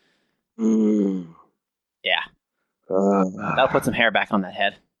up. Yeah. That'll put some hair back on that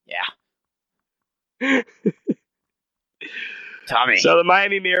head. Yeah. Tommy. So the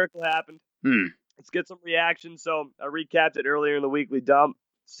Miami Miracle happened. Let's get some reaction. So I recapped it earlier in the weekly dump.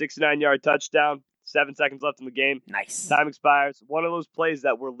 69-yard touchdown. 7 seconds left in the game. Nice. Time expires. One of those plays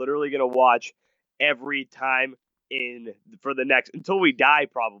that we're literally going to watch every time for the next, until we die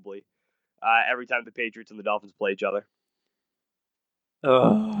probably, every time the Patriots and the Dolphins play each other.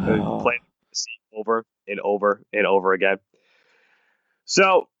 Play over and over and over again.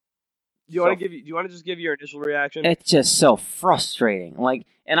 So, do you want to just give your initial reaction? It's just so frustrating.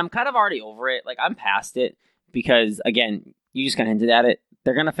 And I'm kind of already over it. I'm past it because, again, you just kind of hinted at it.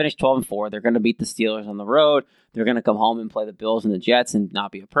 They're going to finish 12-4. They're going to beat the Steelers on the road. They're going to come home and play the Bills and the Jets and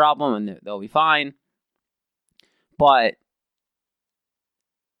not be a problem, and they'll be fine. But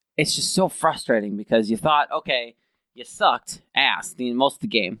it's just so frustrating because you thought, okay, you sucked ass most of the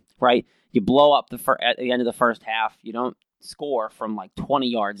game, right? You blow up at the end of the first half. You don't score from 20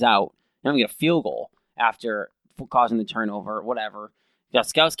 yards out. You don't get a field goal after causing the turnover, whatever.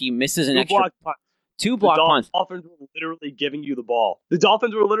 Gostkowski misses an extra... Two block punts. The Dolphins were literally giving you the ball. The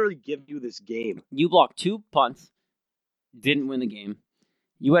Dolphins were literally giving you this game. You blocked 2 punts, didn't win the game.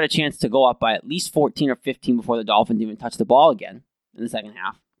 You had a chance to go up by at least 14 or 15 before the Dolphins even touched the ball again in the second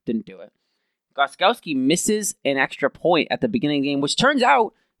half. Didn't do it. Gostkowski misses an extra point at the beginning of the game, which turns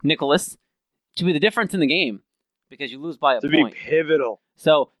out, Nicholas, to be the difference in the game because you lose by a point. To be pivotal.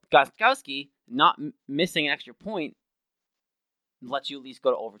 So Gostkowski not missing an extra point lets you at least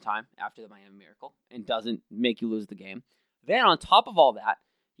go to overtime after the Miami Miracle and doesn't make you lose the game. Then on top of all that,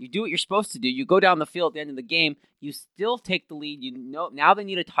 you do what you're supposed to do. You go down the field at the end of the game. You still take the lead. Now they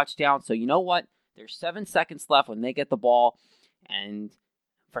need a touchdown. So you know what? There's 7 seconds left when they get the ball. And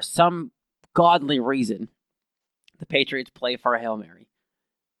for some godly reason, the Patriots play for a Hail Mary.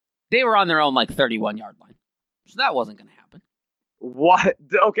 They were on their own 31-yard line. So that wasn't going to happen. What?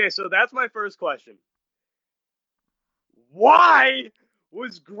 Okay, so that's my first question. Why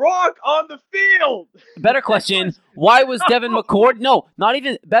was Gronk on the field? Better question. Why was Devin McCourty? No, not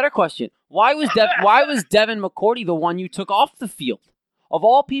even. Better question. Why was Devin McCourty the one you took off the field? Of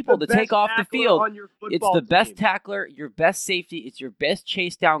all people to take off the field, it's the best tackler, your best safety, it's your best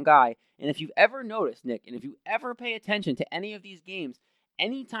chase down guy, And if you've ever noticed, Nick, and if you ever pay attention to any of these games,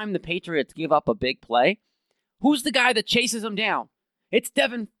 anytime the Patriots give up a big play, who's the guy that chases them down? It's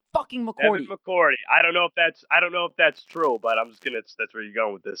Devin fucking McCourty. Devin McCourty. I don't know if that's true, but I'm just gonna. That's where you're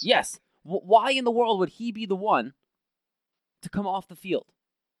going with this. Yes. Why in the world would he be the one to come off the field?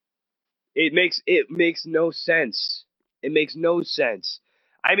 It makes no sense. It makes no sense.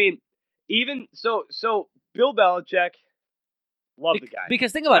 I mean, even so Bill Belichick, love the guy.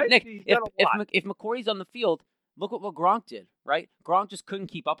 Because think about it, Nick. If McCourty's on the field, look at what Gronk did, right? Gronk just couldn't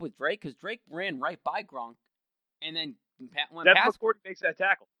keep up with Drake because Drake ran right by Gronk, and then went past. McCourty makes that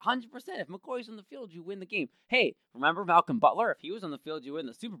tackle. 100%. If McCourty's on the field, you win the game. Hey, remember Malcolm Butler? If he was on the field, you win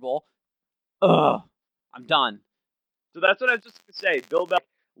the Super Bowl. Ugh, I'm done. So that's what I was just going to say. Bill Belichick,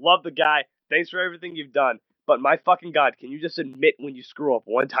 love the guy. Thanks for everything you've done. But my fucking God, can you just admit when you screw up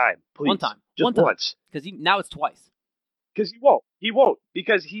one time, please? One time. Just once. Because now it's twice. Because he won't. He won't.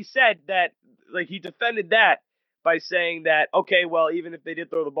 Because he said that, like, he defended that by saying that, okay, well, even if they did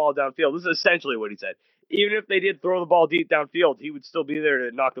throw the ball downfield, this is essentially what he said. Even if they did throw the ball deep downfield, he would still be there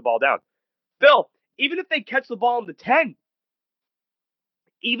to knock the ball down. Bill, even if they catch the ball on the 10,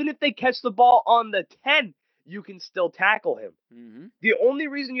 you can still tackle him. Mm-hmm. The only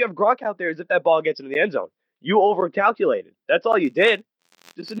reason you have Gronk out there is if that ball gets into the end zone. You overcalculated. That's all you did.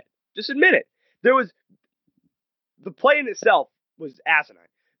 Just admit it. The play in itself was asinine.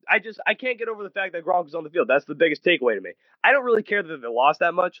 I can't get over the fact that Gronk was on the field. That's the biggest takeaway to me. I don't really care that they lost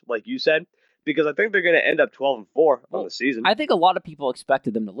that much, like you said, because I think they're going to end up 12-4 on the season. I think a lot of people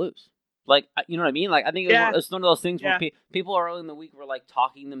expected them to lose. Like, you know what I mean? Like, I think it's one of those things where people early in the week were like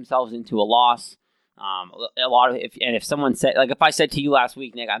talking themselves into a loss. A lot of if someone said, like, if I said to you last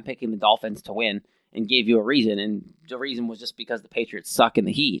week, Nick, I'm picking the Dolphins to win, and gave you a reason, and the reason was just because the Patriots suck in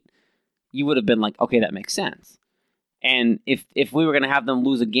the heat, you would have been like, okay, that makes sense. And if we were going to have them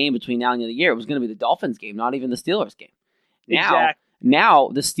lose a game between now and the end of the year, it was going to be the Dolphins game, not even the Steelers game. Now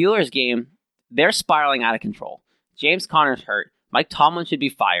the Steelers game, they're spiraling out of control. James Conner's hurt. Mike Tomlin should be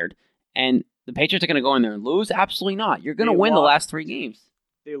fired. And the Patriots are going to go in there and lose? Absolutely not. You're going to win the last 3 games.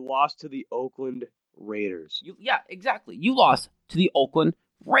 They lost to the Oakland Raiders. Yeah, exactly. You lost to the Oakland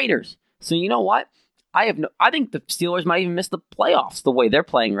Raiders. So you know what? I think the Steelers might even miss the playoffs the way they're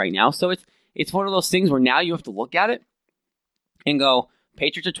playing right now. So it's one of those things where now you have to look at it and go,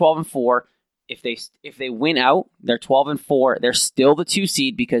 Patriots are 12-4. If they win out, they're 12-4. They're still the 2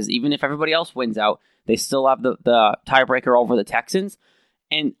 seed because even if everybody else wins out, they still have the tiebreaker over the Texans.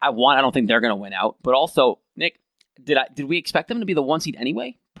 And I don't think they're going to win out. But also, Nick, did we expect them to be the 1 seed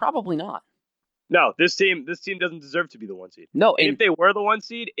anyway? Probably not. No, this team doesn't deserve to be the 1 seed. No, and if they were the 1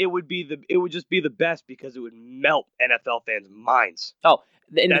 seed, it would just be the best because it would melt NFL fans' minds. Oh,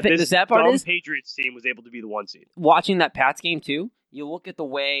 and the sad part is Patriots team was able to be the 1 seed. Watching that Pats game too, you look at the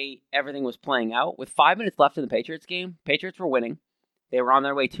way everything was playing out. With 5 minutes left in the Patriots game, Patriots were winning. They were on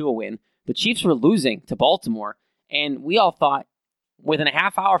their way to a win. The Chiefs were losing to Baltimore, and we all thought within a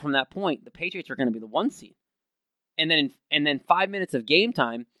half hour from that point, the Patriots were going to be the 1 seed. And then 5 minutes of game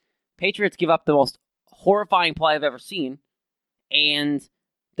time, Patriots give up the most horrifying play I've ever seen, and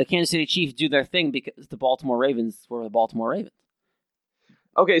the Kansas City Chiefs do their thing because the Baltimore Ravens were the Baltimore Ravens.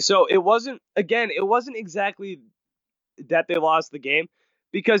 Okay, so it wasn't exactly that they lost the game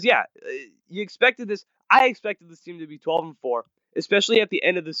because, you expected this. I expected this team to be 12-4, especially at the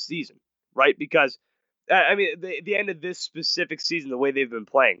end of the season, right? Because, the end of this specific season, the way they've been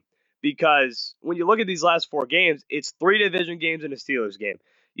playing. Because when you look at these last 4 games, it's 3 division games and a Steelers game.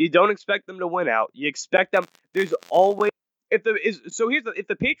 You don't expect them to win out. You expect them. There's always if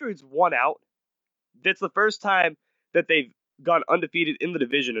the Patriots won out, that's the first time that they've gone undefeated in the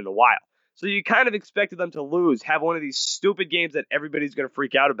division in a while. So you kind of expected them to lose, have one of these stupid games that everybody's going to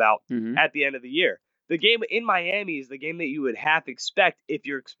freak out about at the end of the year. The game in Miami is the game that you would half expect if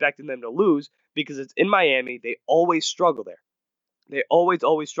you're expecting them to lose because it's in Miami. They always struggle there. They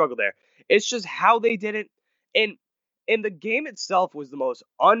always struggle there. It's just how they did it. And the game itself was the most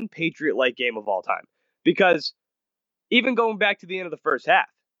un-Patriot-like game of all time. Because even going back to the end of the first half,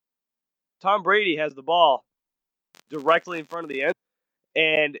 Tom Brady has the ball directly in front of the end.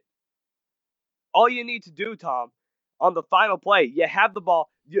 And all you need to do, Tom, on the final play, you have the ball.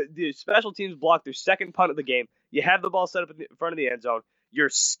 The special teams block their second punt of the game. You have the ball set up in front of the end zone. You're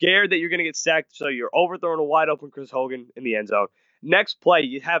scared that you're going to get sacked, so you're overthrowing a wide-open Chris Hogan in the end zone. Next play,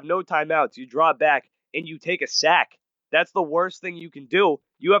 you have no timeouts. You drop back, and you take a sack. That's the worst thing you can do.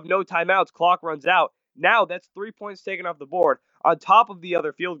 You have no timeouts. Clock runs out. Now that's 3 points taken off the board on top of the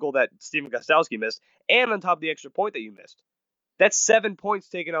other field goal that Stephen Gostkowski missed and on top of the extra point that you missed. That's 7 points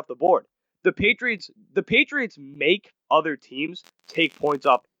taken off the board. The Patriots make other teams take points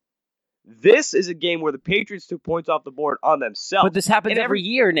off. This is a game where the Patriots took points off the board on themselves. But this happens every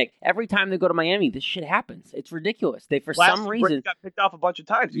year, Nick. Every time they go to Miami, this shit happens. It's ridiculous. They, for some reason, got picked off a bunch of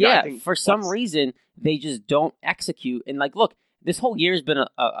times. For some reason, they just don't execute. And look, this whole year has been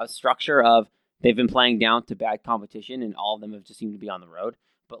a structure of they've been playing down to bad competition, and all of them have just seemed to be on the road.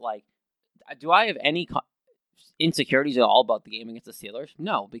 But do I have any insecurities at all about the game against the Steelers?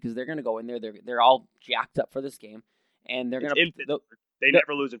 No, because they're going to go in there. They're all jacked up for this game, and they're going to. They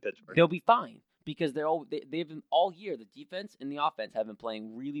never lose in Pittsburgh. They'll be fine because they've been all year. The defense and the offense have been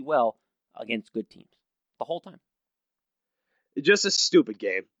playing really well against good teams the whole time. Just a stupid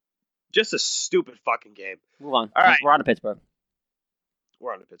game. Just a stupid fucking game. Move on. All right. We're on to Pittsburgh.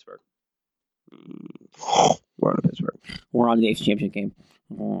 We're on to Pittsburgh. We're on to Pittsburgh. We're on to the AFC Championship game.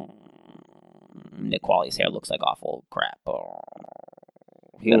 Nick Quali's hair looks like awful crap.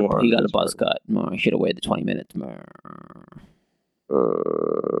 He got a buzz cut. He should have waited the 20 minutes.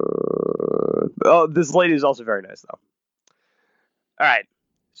 This lady is also very nice, though. All right.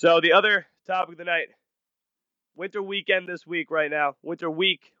 So the other topic of the night. Winter weekend this week right now. Winter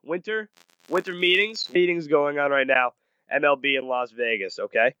meetings. Meetings going on right now. MLB in Las Vegas,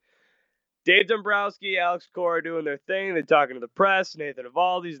 okay? Dave Dombrowski, Alex Cora doing their thing. They're talking to the press. Nathan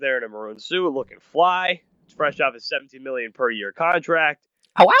Eovaldi's there in a maroon suit looking fly. It's fresh off his $17 million per year contract.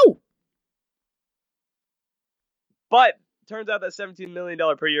 Ow! But turns out that $17 million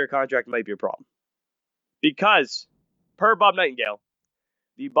per year contract might be a problem. Because, per Bob Nightingale,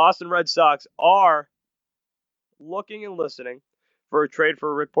 the Boston Red Sox are looking and listening for a trade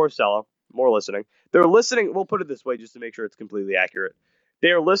for Rick Porcello. More listening. They're listening, we'll put it this way just to make sure it's completely accurate. They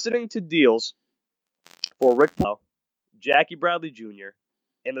are listening to deals for Rick Porcello, Jackie Bradley Jr.,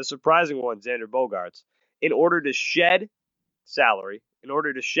 and the surprising one, Xander Bogaerts, in order to shed salary, in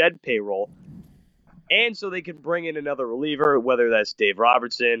order to shed payroll, and so they can bring in another reliever, whether that's Dave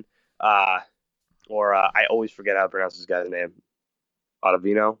Robertson, or I always forget how to pronounce this guy's name.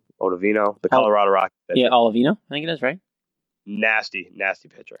 Ottavino, the Colorado Rockies pitcher. Yeah, Ottavino, I think it is, right? Nasty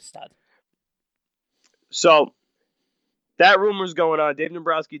pitcher. Stud. So, that rumor's going on. Dave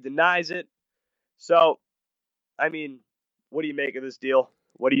Dombrowski denies it. So, I mean, what do you make of this deal?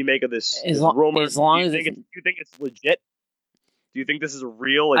 What do you make of this rumor? As long as do you think it's legit? Do you think this is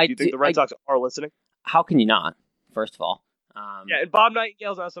real? Do you think the Red Sox are listening? How can you not? First of all, yeah, and Bob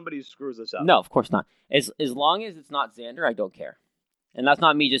Nightingale's not somebody who screws this up. No, of course not. As long as it's not Xander, I don't care. And that's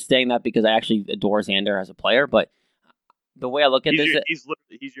not me just saying that because I actually adore Xander as a player, but the way I look at this, he's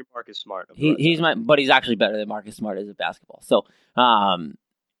your Marcus Smart. But he's actually better than Marcus Smart is at basketball. So,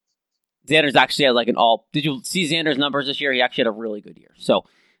 Xander's actually had did you see Xander's numbers this year? He actually had a really good year. So,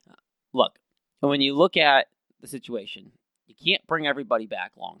 look, when you look at the situation, you can't bring everybody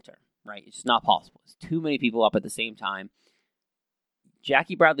back long term, right? It's just not possible. It's too many people up at the same time.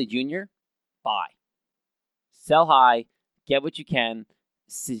 Jackie Bradley Jr., buy. Sell high, get what you can,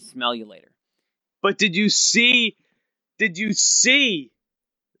 smell you later. But did you see the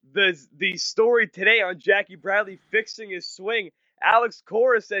story today on Jackie Bradley fixing his swing? Alex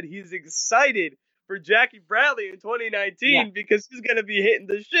Cora said he's excited for Jackie Bradley in 2019 because he's going to be hitting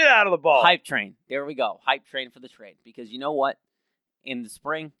the shit out of the ball. Hype train. There we go. Hype train for the trade. Because you know what? In the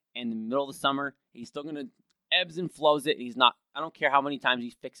spring and the middle of the summer, he's still going to ebbs and flows it. He's not. I don't care how many times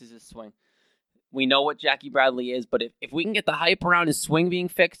he fixes his swing. We know what Jackie Bradley is, but if we can get the hype around his swing being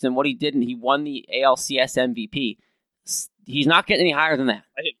fixed and what he did, and he won the ALCS MVP, he's not getting any higher than that.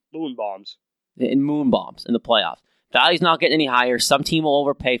 I hit moon bombs in the playoffs. Value's not getting any higher. Some team will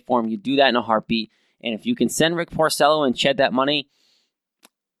overpay for him. You do that in a heartbeat. And if you can send Rick Porcello and shed that money,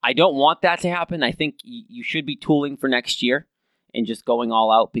 I don't want that to happen. I think you should be tooling for next year and just going all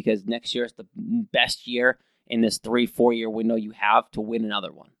out because next year is the best year in this 3-4 year window you have to win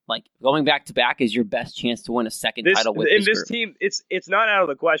another one. Like going back to back is your best chance to win a second title with this group. Team. It's not out of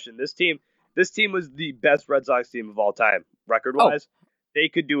the question. This team was the best Red Sox team of all time, record wise. Oh. They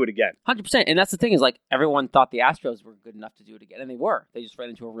could do it again. 100%. And that's the thing is everyone thought the Astros were good enough to do it again, and they were. They just ran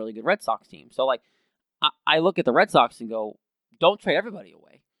into a really good Red Sox team. So I look at the Red Sox and go, don't trade everybody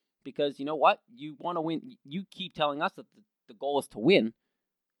away because you know what? You want to win. You keep telling us that the goal is to win.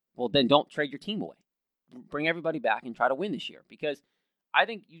 Well, then don't trade your team away. Bring everybody back and try to win this year because I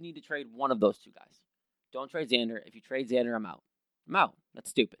think you need to trade one of those two guys. Don't trade Xander. If you trade Xander, I'm out. That's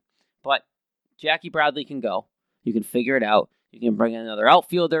stupid. But Jackie Bradley can go. You can figure it out. You can bring in another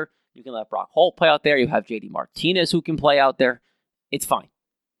outfielder. You can let Brock Holt play out there. You have JD Martinez who can play out there. It's fine.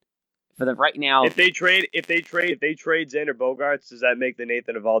 For the right now, if they trade Xander Bogaerts, does that make the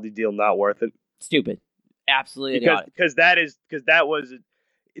Nathan Eovaldi deal not worth it? Stupid. Absolutely idiotic. Because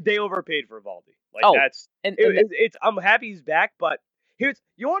they overpaid for Eovaldi. I'm happy he's back, but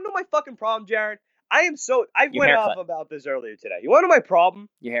You want to know my fucking problem, Jared? I Your went haircut. off about this earlier today. You want to know my problem?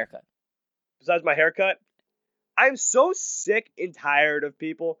 Your haircut. Besides my haircut, I'm so sick and tired of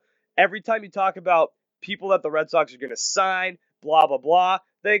people. Every time you talk about people that the Red Sox are going to sign, blah, blah, blah,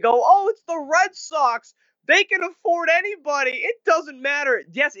 they go, oh, it's the Red Sox. They can afford anybody. It doesn't matter.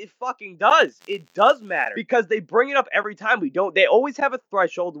 Yes, it fucking does. It does matter because they bring it up every time. They always have a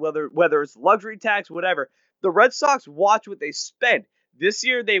threshold, whether it's luxury tax, whatever. The Red Sox watch what they spend. This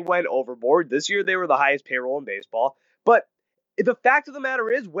year they went overboard. This year they were the highest payroll in baseball. But the fact of the matter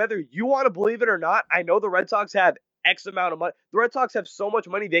is, whether you want to believe it or not, I know the Red Sox have X amount of money. The Red Sox have so much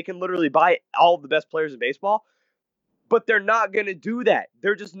money they can literally buy all of the best players in baseball. But they're not going to do that.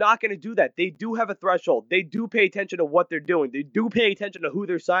 They're just not going to do that. They do have a threshold. They do pay attention to what they're doing. They do pay attention to who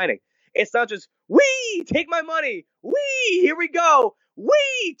they're signing. It's not just, wee, take my money. Wee, here we go.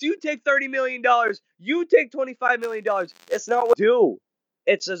 Wee, you take $30 million. You take $25 million. It's not what they do.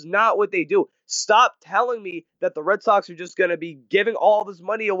 It's just not what they do. Stop telling me that the Red Sox are just going to be giving all this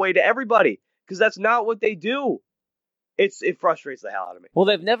money away to everybody, because that's not what they do. It frustrates the hell out of me. Well,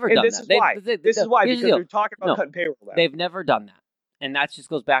 they've never done this that. This is why, because they're talking about cutting payroll now. They've never done that. And that just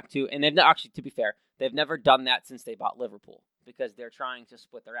goes back to, and they've actually, to be fair, they've never done that since they bought Liverpool, because they're trying to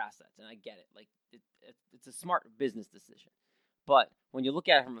split their assets. And I get it. Like, it's a smart business decision. But when you look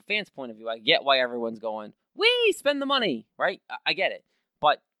at it from a fan's point of view, I get why everyone's going, wee, spend the money, right? I get it.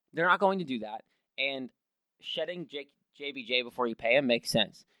 But they're not going to do that. And shedding JBJ before you pay him makes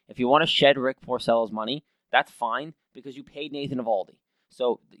sense. If you want to shed Rick Porcello's money, that's fine, because you paid Nathan Eovaldi.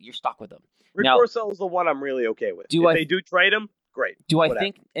 So you're stuck with him. Rick Porcello's the one I'm really okay with. If they do trade him, great. I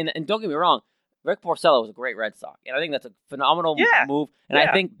think, and don't get me wrong, Rick Porcello was a great Red Sox. And I think that's a phenomenal move. And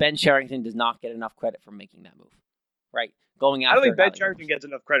I think Ben Cherington does not get enough credit for making that move. Right? Going after I don't think Ben Cherington gets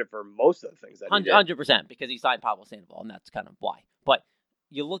enough credit for most of the things that he did. 100%, because he signed Pablo Sandoval, and that's kind of why. But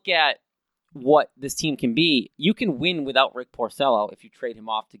you look at what this team can be, you can win without Rick Porcello if you trade him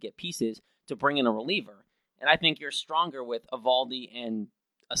off to get pieces to bring in a reliever. And I think you're stronger with Eovaldi and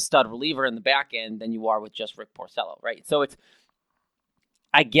a stud reliever in the back end than you are with just Rick Porcello, right? So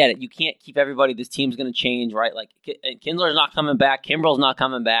I get it. You can't keep everybody. This team's going to change, right? Like, Kinsler's not coming back. Kimbrel's not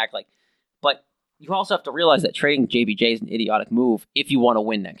coming back. But you also have to realize that trading JBJ is an idiotic move if you want to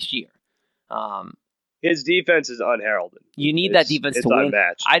win next year. His defense is unheralded. You need that defense to win.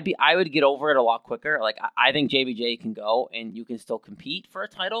 Unmatched. I would get over it a lot quicker. Like, I think JBJ can go and you can still compete for a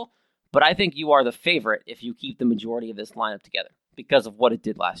title, but I think you are the favorite if you keep the majority of this lineup together because of what it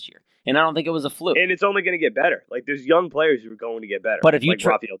did last year. And I don't think it was a fluke. And it's only going to get better. Like, there's young players who are going to get better. But if you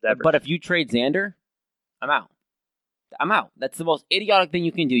Rafael Devers. But if you trade Xander, I'm out. That's the most idiotic thing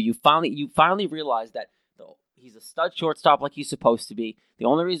you can do. You finally realize that he's a stud shortstop like he's supposed to be. The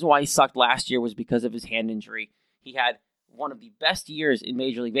only reason why he sucked last year was because of his hand injury. He had one of the best years in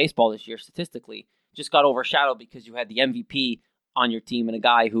Major League Baseball this year statistically. Just got overshadowed because you had the MVP on your team and a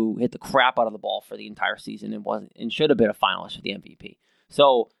guy who hit the crap out of the ball for the entire season and should have been a finalist for the MVP.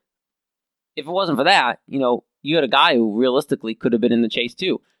 So if it wasn't for that, you had a guy who realistically could have been in the chase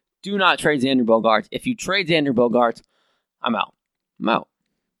too. Do not trade Xander Bogaerts. If you trade Xander Bogaerts, I'm out.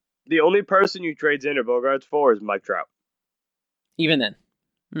 The only person you trade Xander Bogaerts for is Mike Trout. Even then.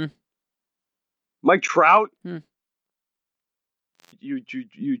 Mike Trout? You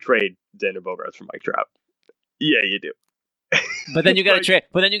trade Xander Bogaerts for Mike Trout. Yeah, you do. But then you got to trade.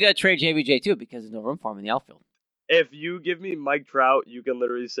 But then you got to trade JBJ too because there's no room for him in the outfield. If you give me Mike Trout, you can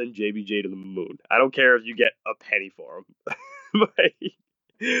literally send JBJ to the moon. I don't care if you get a penny for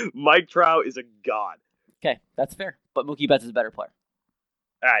him. Mike Trout is a god. Okay, that's fair. But Mookie Betts is a better player.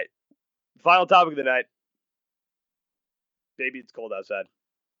 All right. Final topic of the night. Baby, it's cold outside.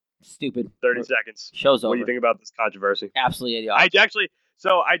 Stupid. 30 seconds. Show's over. What do you think about this controversy? Absolutely idiotic.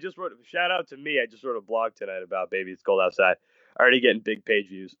 I just wrote, shout out to me, I just wrote a blog tonight about Baby, it's cold outside. Already getting big page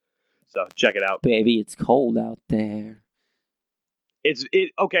views. So check it out. Baby, it's cold out there.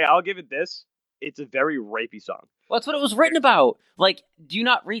 Okay, I'll give it this. It's a very rapey song. Well, that's what it was written about. Like, do you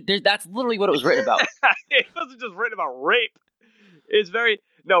not read? That's literally what it was written about. It wasn't just written about rape. It's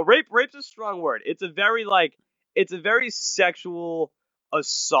rape's a strong word. It's a very sexual,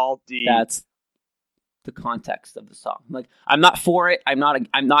 assaulty. That's the context of the song. Like, I'm not for it. I'm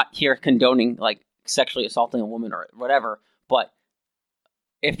not here condoning like sexually assaulting a woman or whatever. But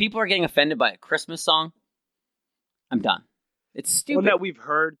if people are getting offended by a Christmas song, I'm done. It's stupid. One that we've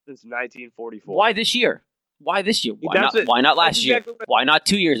heard since 1944. Why this year? Why not last year? Why not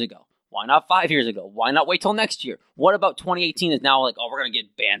 2 years ago? Why not 5 years ago? Why not wait till next year? What about 2018 is now like, oh, we're going to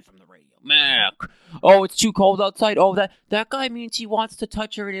get banned from the radio. Man, Oh, it's too cold outside. Oh, that guy means he wants to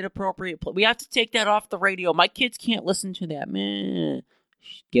touch her in inappropriate place. We have to take that off the radio. My kids can't listen to that. Man,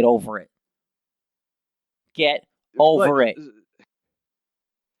 get over it. Get over it.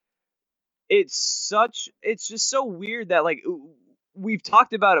 It's just so weird that, like, we've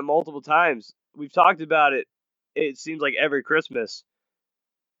talked about it multiple times. We've talked about it, it seems like every Christmas,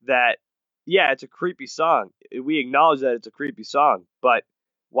 that, yeah, it's a creepy song. We acknowledge that it's a creepy song, but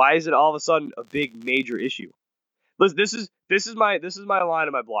why is it all of a sudden a big major issue? Listen, this is my line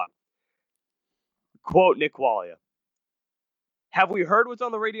in my blog. Quote Nick Qualia. Have we heard what's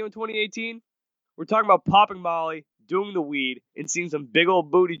on the radio in 2018? We're talking about popping Molly, doing the weed, and seeing some big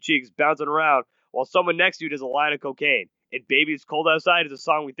old booty cheeks bouncing around while someone next to you does a line of cocaine. And Baby It's Cold Outside is a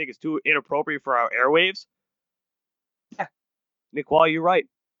song we think is too inappropriate for our airwaves? Yeah. Nick Qualia, you're right.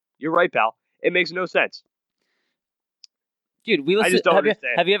 You're right, pal. It makes no sense. Dude, I just don't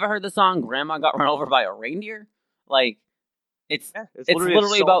understand. Have you ever heard the song "Grandma Got Run Over by a Reindeer"? Like, it's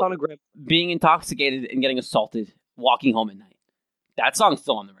literally about being intoxicated and getting assaulted, walking home at night. That song's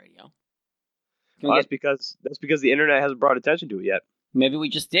still on the radio. That's because the internet hasn't brought attention to it yet. Maybe we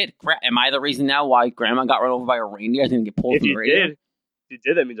just did. Am I the reason now why Grandma got run over by a reindeer? I didn't get pulled from the radio. If you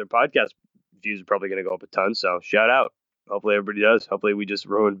did, that means our podcast views are probably going to go up a ton. So shout out. Hopefully everybody does. Hopefully we just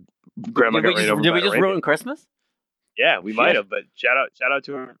ruined Grandma got run over. Did we just ruin Christmas? Yeah, we might have. But shout out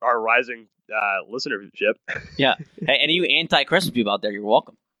to our rising listenership. Yeah. Hey, any of you anti-Christmas people out there, you're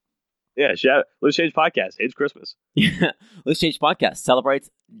welcome. Yeah, shout out. Loose Change Podcast hates Christmas. Yeah, Loose Change Podcast celebrates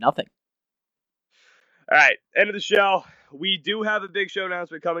nothing. All right, end of the show. We do have a big show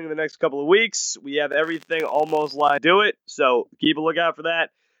announcement coming in the next couple of weeks. We have everything almost lined to do it, so keep a lookout for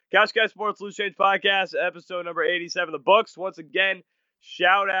that. Couch Guy Sports Loose Change Podcast, episode number 87 of the books. Once again,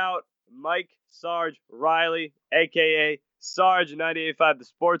 shout out Mike Sarge Riley, a.k.a. Sarge 98.5 The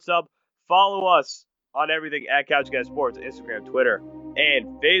Sports Hub. Follow us on everything at Couch Guy Sports, Instagram, Twitter,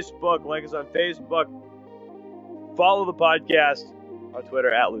 and Facebook. Like us on Facebook. Follow the podcast on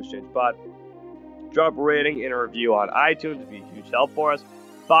Twitter at Loose Change Pod. Drop a rating and a review on iTunes would be a huge help for us.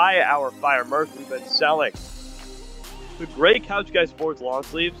 Buy our fire merch we've been selling. The great Couch Guy Sports long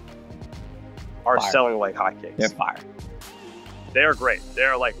sleeves are selling like hotcakes. They're fire. They are great.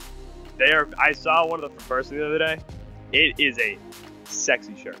 I saw one of them for person the other day. It is a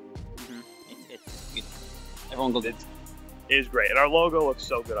sexy shirt. Mm-hmm. Everyone goes. It is great. And our logo looks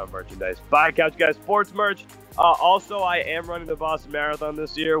so good on merchandise. Buy Couch Guy Sports merch. Also, I am running the Boston Marathon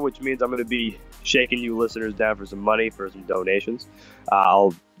this year, which means I'm going to be shaking you listeners down for some money, for some donations.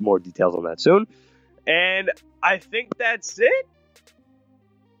 I'll more details on that soon. And I think that's it.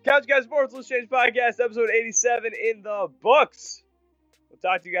 Couch Guy Sports Loose Change Podcast, episode 87 in the books. We'll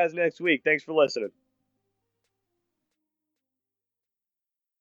talk to you guys next week. Thanks for listening.